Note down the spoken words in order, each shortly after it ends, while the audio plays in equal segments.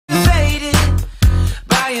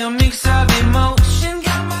a mix of emotion.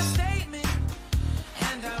 Got my statement,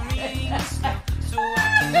 and I'm reading it slow, so I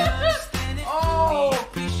can understand it. Oh,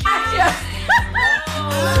 appreciate it.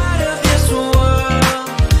 Out of this world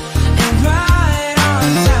and right on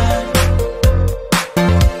time.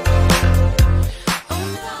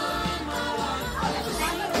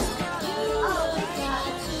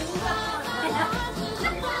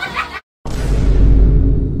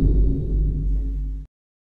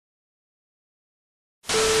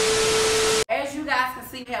 As you guys can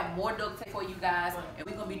see, we have more duct tape for you guys, and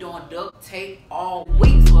we're gonna be doing duct tape all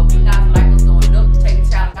week. So if you guys like us doing duct tape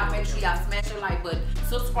challenge, y'all make sure y'all smash your like button,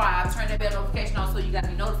 subscribe, turn that bell notification on so you guys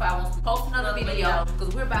be notified once we post another video.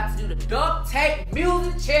 Because we're about to do the duct tape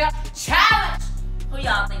music chair challenge. Who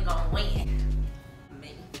y'all think gonna win?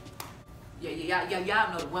 Me. Yeah,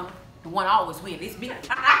 y'all know the one. The one always win. It's me.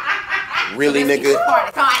 Really, so nigga?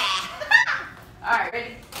 All right,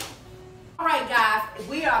 ready? All right, guys,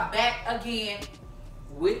 we are back again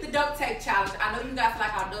with the duct tape challenge. I know you guys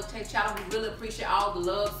like our duct tape challenge. We really appreciate all the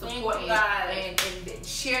love, support, and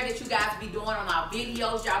share that you guys be doing on our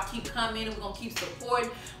videos. Y'all keep coming, and we're gonna keep supporting.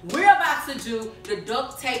 We're about to do the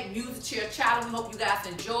duct tape music chair challenge. We hope you guys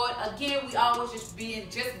enjoy it. Again, we always just being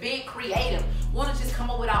creative. Want to just come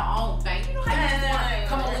up with our own thing. You know how you just want to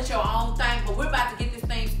come up with your own thing, but we're about to get this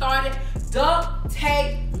thing started. Duct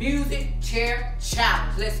tape music chair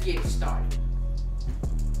challenge. Let's get it started.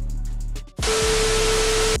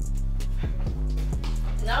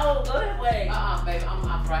 No, go that way. Baby,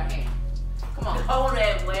 I'm right hand. Come on. Go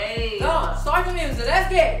that way. Go. Start the music. Let's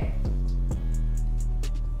get it.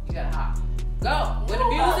 You gotta hop. Go.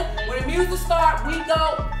 When the music start, we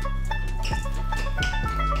go.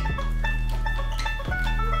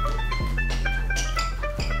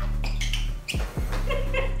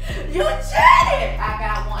 You cheated. I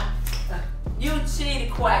got one. You cheated,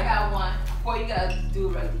 I Quack. got one. Boy, you gotta do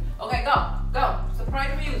it right. Okay, go. Go.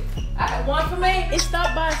 Soprano the music. I got one for me. It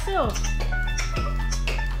stopped by itself.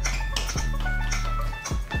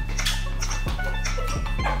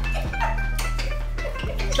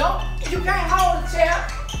 Don't. You can't hold the chair.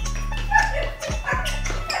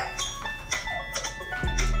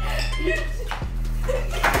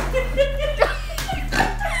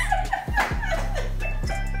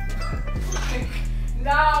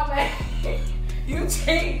 No, man. You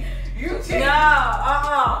cheat. You cheat. No,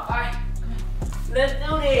 All right. Let's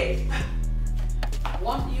do this.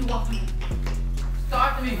 One for you, one for me.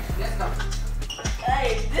 Start the music. Let's go.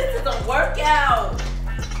 Hey, this is a workout.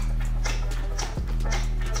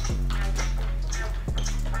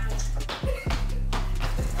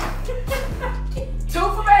 Two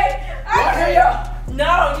for me. One for you.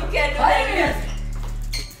 No, you can't do that. Ladies.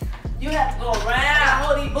 You have to go I around.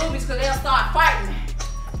 hold these boobies because they'll start fighting.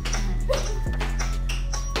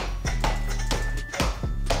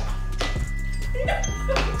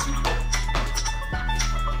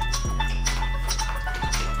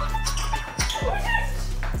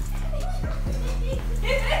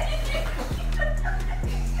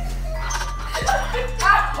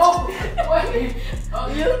 Oh, wait. Oh,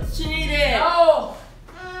 You cheated. no.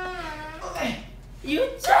 You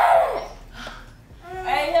cheated.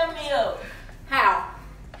 Hey, help me up. How?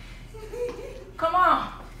 Come on.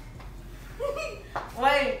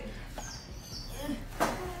 Wait.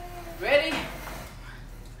 Ready?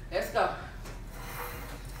 Let's go.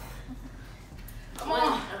 Come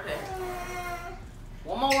on. Okay.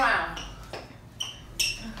 One more round.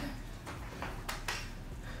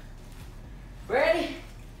 Ready?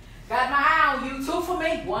 Got my eye on you. Two for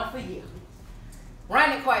me, one for you.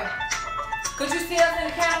 Run it, Quay. Could you see us in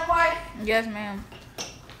the camera, Quay? Yes, ma'am.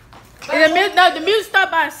 The music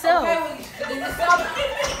stopped by itself. Okay, it's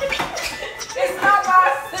not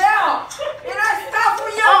by itself. It ain't stop for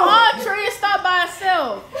you. Tree, it stopped by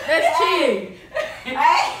itself. That's cheating.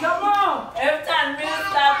 Hey, come on. Every time the music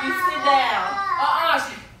stops, you sit down.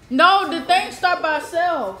 No, the thing stopped by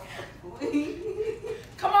itself.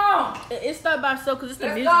 Come on. It stopped by itself because it's the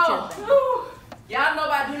Let's music go. chair thing. Woo. Y'all know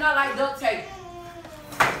I do not like duct tape.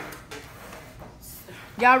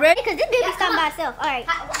 Y'all ready? Because this dude stopped by itself. Alright.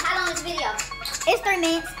 How long is the video? It's 3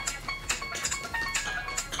 minutes.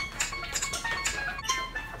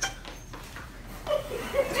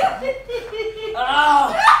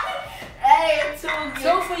 Oh. Hey,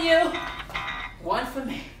 Two for you, one for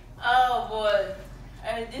me. Oh boy.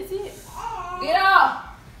 Hey, this it. Get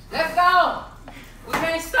up. Let's go. We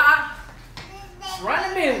can't stop. Just run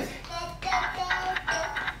the music.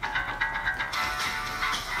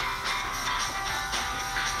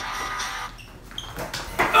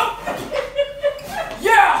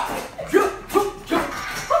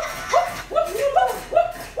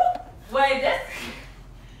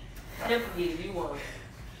 him forget it. You won.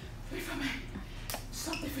 3 for me.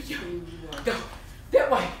 Something for you. Go.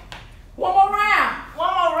 That way. One more round.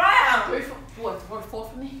 One more round. 3 for what? 4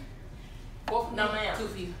 for me? 4 for me? No, ma'am. 2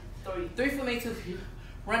 for you. 3. 3 for me, 2 for you.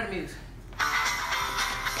 Run the music.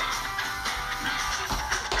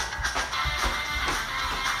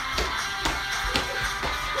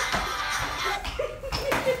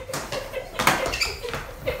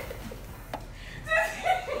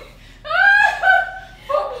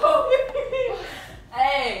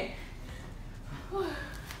 Hey.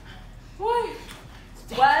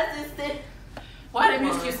 Why is this thing? Why did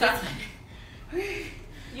music you stop playing?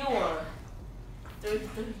 You won. 3. You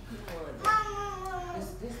won.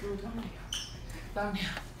 This little thumbnail.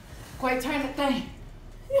 Thumbnail. Quite turn the thing.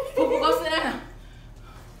 Poo-poo, go sit down.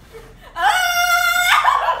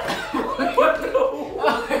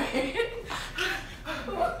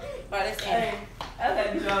 Alright, let's end it. Hey, I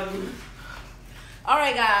gotta be on you.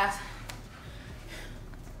 Alright, guys.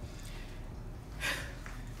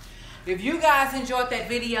 If you guys enjoyed that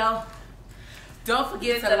video, don't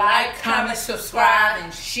forget to like, comment, subscribe,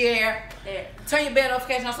 and share. Yeah. Turn your bell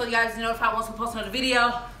notification on so you guys know if I want to post another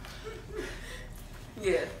video.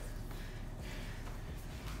 Yeah.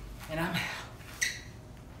 And I'm out.